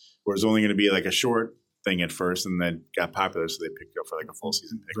recorded, where it was only going to be a short thing at first, and then got popular, so they picked it up for a full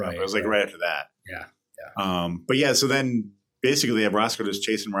season pickup. Right, it was right after that. Yeah. But yeah, so then basically they have Roscoe just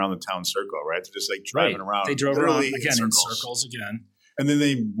chasing around the town circle, right? They're just driving around. They drove around again in circles again. And then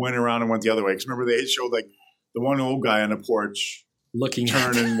they went around and went the other way. Because remember, they showed the one old guy on the porch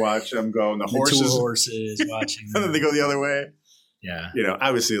turn and watch them go, and the horses. 2 horses watching them. And then they go the other way. Yeah.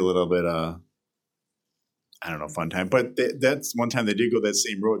 Obviously a little bit, I don't know, fun time. But that's one time they did go that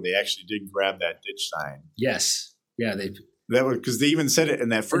same road. They actually did grab that ditch sign. Yes. Yeah. That was because they even said it in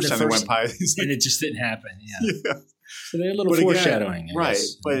that first time they went by. And it just didn't happen. Yeah. So they had a little foreshadowing. Again, right.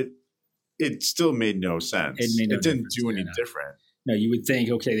 But it still made no sense. It didn't do any different. No, you would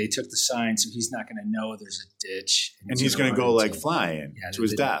think, okay, they took the sign, so he's not going to know there's a ditch. And he's going to go flying to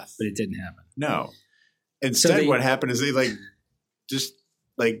his death. But it didn't happen. No. Instead, what happened is they just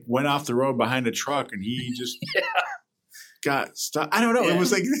went off the road behind a truck, and he just got stuck. I don't know. Yeah. It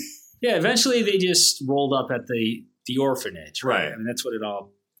was yeah, eventually they just rolled up at the orphanage. Right. I mean, that's what it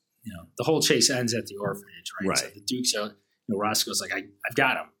all, the whole chase ends at the orphanage, right? So the Dukes, Roscoe's like, I've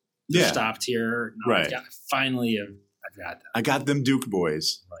got him. They're stopped here. No, right. Finally, I've got them. I got them Duke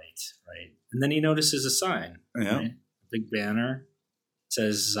boys. Right. And then he notices a sign. Yeah. Right? A big banner. It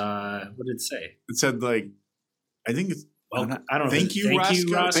says, what did it say? It said I think it's Well, I don't know. Thank you,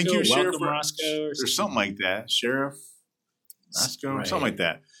 Roscoe. Thank you, Sheriff Roscoe. Or something like that. Sheriff Roscoe, Right. something like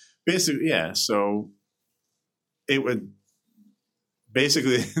that. Basically, yeah. So it would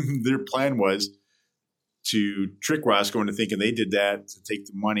basically their plan was to trick Roscoe into thinking they did that to take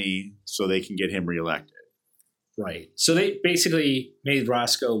the money so they can get him reelected. Right. So they basically made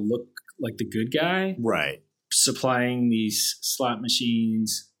Roscoe look like the good guy, Right. supplying these slot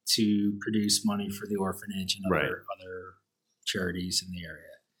machines to produce money for the orphanage and other charities in the area.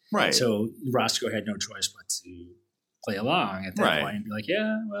 Right. So Roscoe had no choice but to play along at that point and be like,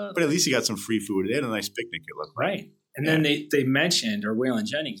 yeah, well. But at least he got some free food. They had a nice picnic, it looked like. Right. And then they mentioned, or Waylon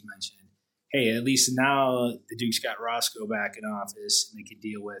Jennings mentioned, hey, at least now the Duke's got Roscoe back in office and they could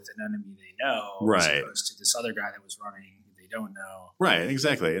deal with an enemy they know as opposed to this other guy that was running who they don't know. Right,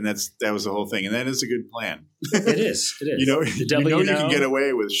 exactly. And that was the whole thing. And that is a good plan. It is. You know you can get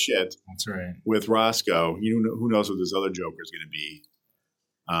away with shit. That's right. With Roscoe. Who knows what this other Joker is going to be.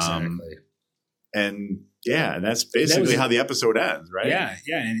 Exactly. And that's basically how the episode ends, right? Yeah,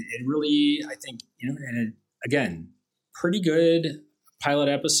 yeah. And it really, I think, and it, again, pretty good pilot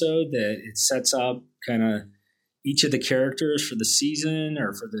episode that it sets up kind of each of the characters for the season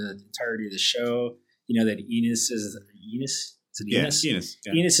or for the entirety of the show. That Enos is Enos. Is it Enos? Yeah, Enos.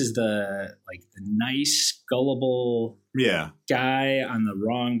 Yeah. Enos is the nice, gullible guy on the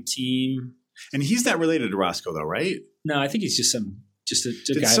wrong team. And he's not related to Roscoe, though, right? No, I think he's just a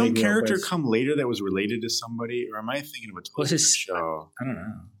Did guy some character come later that was related to somebody, or am I thinking of a totally different show? I don't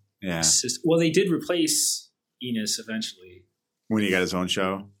know. Yeah. Well, they did replace Enos eventually. When he got his own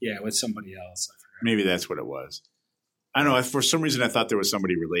show? Yeah, with somebody else. I forgot. Maybe that's what it was. I don't know. For some reason, I thought there was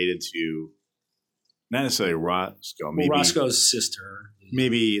somebody related to, not necessarily Roscoe. Maybe Roscoe's sister.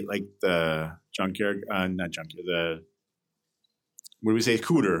 Maybe like the Junkyard, not Junkyard, what do we say,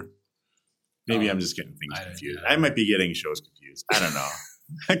 Cooter. Maybe I'm just getting things confused. I might be getting shows confused. I don't know.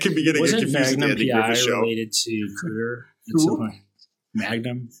 I could be getting confused. Wasn't Magnum PI show. related to Cooter?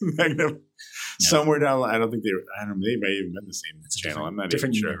 Magnum? Magnum. No. Somewhere down, I don't think they might have even been the same channel. I'm not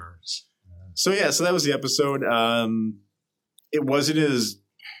even sure. Universe. So that was the episode. It wasn't as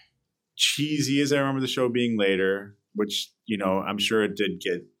cheesy as I remember the show being later, which, I'm sure it did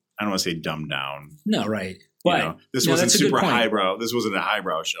get, I don't want to say dumbed down. No, right. But this wasn't super highbrow. This wasn't a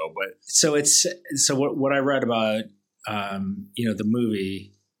highbrow show, but so what I read about, the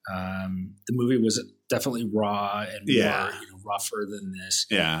movie, was definitely raw and more, rougher than this.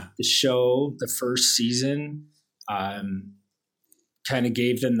 Yeah. The show, the first season, kind of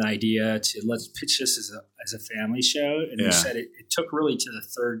gave them the idea to let's pitch this as a family show. And they said it took really to the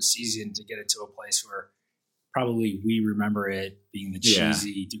third season to get it to a place where probably we remember it being the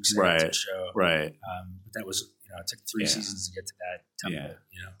cheesy Dukes of Hazzard show. Right. But that was, it took 3 seasons to get to that template,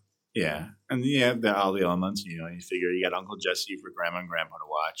 Yeah. And all the elements, you figure you got Uncle Jesse for Grandma and Grandpa to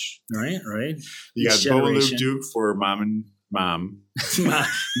watch. Right. You got Bo and Luke Duke for Mom.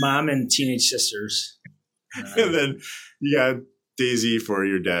 Mom and teenage sisters. And then you got Daisy for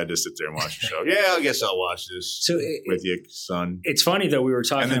your dad to sit there and watch the show. Yeah, I guess I'll watch this with you, son. It's funny, though, we were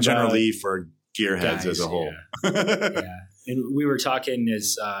talking about... And then General Lee for gearheads as a whole. Yeah. And we were talking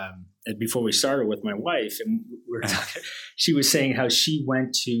before we started with my wife, and we were talking, she was saying how she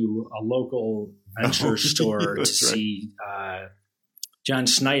went to a local venture store to see John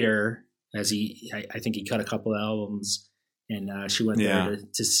Snyder, I think he cut a couple of albums, and she went there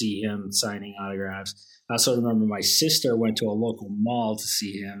to see him signing autographs. I also remember my sister went to a local mall to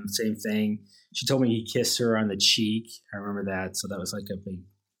see him, same thing. She told me he kissed her on the cheek. I remember that. So that was like a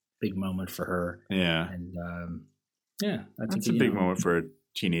big moment for her. Yeah. And that's a big moment for a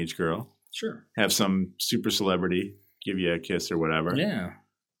teenage girl. Sure. Have some super celebrity give you a kiss or whatever. Yeah.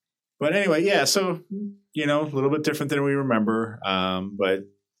 But anyway, so, a little bit different than we remember, but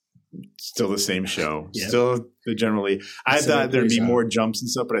still the same show. Yep. Still generally, I thought there'd be more jumps and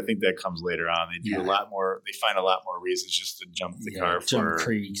stuff, but I think that comes later on. They do a lot more, they find a lot more reasons just to jump the car for. Jump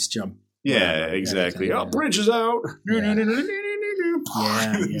creeks, jump. Yeah, exactly. Bridge is out. Yeah.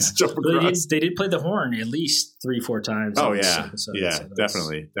 They did play the horn at least 3-4 times. Oh yeah, so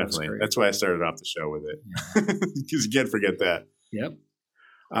definitely. That's why I started off the show with it, because you can't forget that. Yep.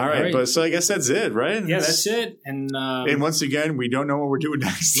 All right, but so I guess that's it, right? Yeah, that's it. And once again, we don't know what we're doing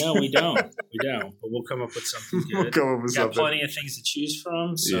next. No, we don't. But we'll come up with something good. We've got plenty of things to choose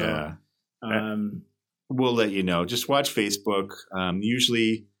from. So, we'll let you know. Just watch Facebook.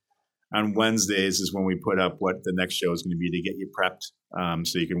 Usually on Wednesdays is when we put up what the next show is going to be to get you prepped,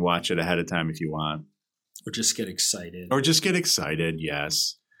 so you can watch it ahead of time if you want. Or just get excited.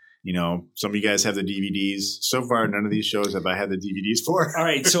 Yes. some of you guys have the DVDs. So far, none of these shows have I had the DVDs for. All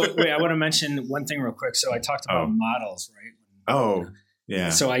right. So wait, I want to mention one thing real quick. So I talked about models, right? Oh, yeah.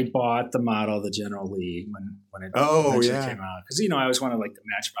 So I bought the model, the General Lee, when it came out. Because, I always wanted like the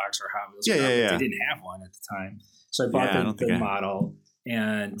Matchbox or Hot Wheels. Yeah. They didn't have one at the time. So I bought the model,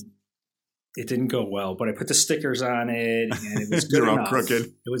 and it didn't go well. But I put the stickers on it, and it was good They're enough. all crooked.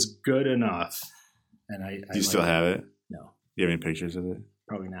 It was good enough. And Do you still have it? No. Do you have any pictures of it?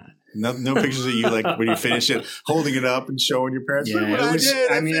 Probably not. No pictures of you like when you finish it, holding it up and showing your parents. Yeah, it was.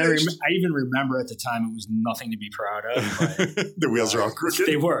 I even remember at the time it was nothing to be proud of. But, the wheels are all crooked.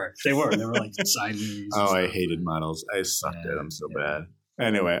 They were like sideways. Oh, I hated models. I sucked at them so bad.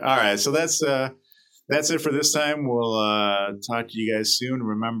 Anyway, all right. So that's it for this time. We'll talk to you guys soon.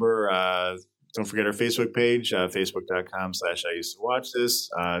 Remember, don't forget our Facebook page, facebook.com/I used to watch this.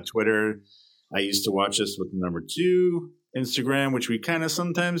 Twitter, I used to watch this with the number 2. Instagram, which we kind of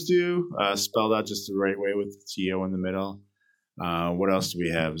sometimes do, spelled out just the right way with the T-O in the middle. What else do we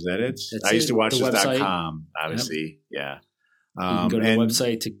have? Is that it? I used to watch this.com, obviously. Yep. Yeah. You can go to the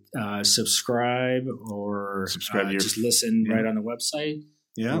website to subscribe or to just listen right on the website.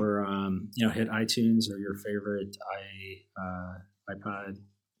 Yeah. Or, hit iTunes or your favorite iPod.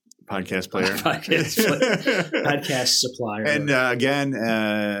 Podcast player. Podcast supplier. And again,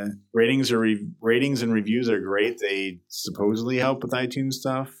 ratings and reviews are great. They supposedly help with iTunes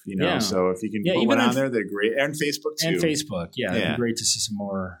stuff, so if you can put one on there, they're great. And Facebook too. And Facebook, it'd be great to see some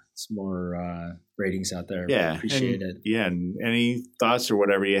more ratings out there. Yeah. Appreciate it. Yeah, and any thoughts or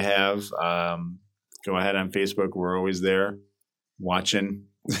whatever you have, go ahead on Facebook. We're always there watching.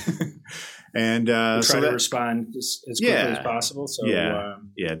 And we'll try to respond as quickly as possible. So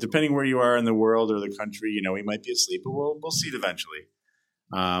depending where you are in the world or the country, we might be asleep, but we'll see it eventually.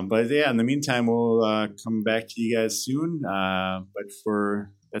 But in the meantime, we'll come back to you guys soon.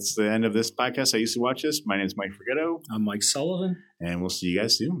 That's the end of this podcast. I used to watch this. My name is Mike Forgetto. I'm Mike Sullivan, and we'll see you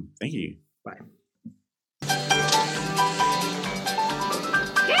guys soon. Thank you. Bye.